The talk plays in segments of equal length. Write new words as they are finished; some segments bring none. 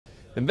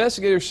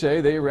Investigators say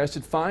they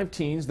arrested 5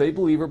 teens they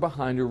believe are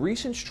behind a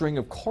recent string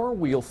of car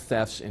wheel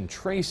thefts in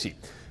Tracy.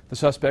 The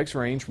suspects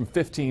range from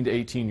 15 to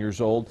 18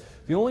 years old.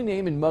 The only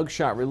name and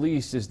mugshot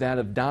released is that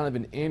of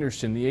Donovan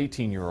Anderson, the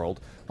 18-year-old.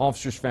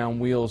 Officers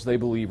found wheels they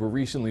believe were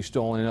recently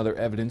stolen and other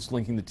evidence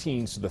linking the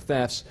teens to the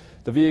thefts.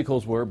 The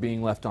vehicles were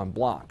being left on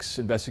blocks.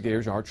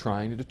 Investigators are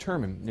trying to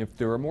determine if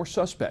there are more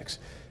suspects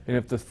and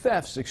if the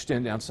thefts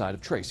extend outside of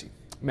Tracy.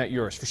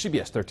 Yurus for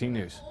CBS 13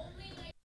 News.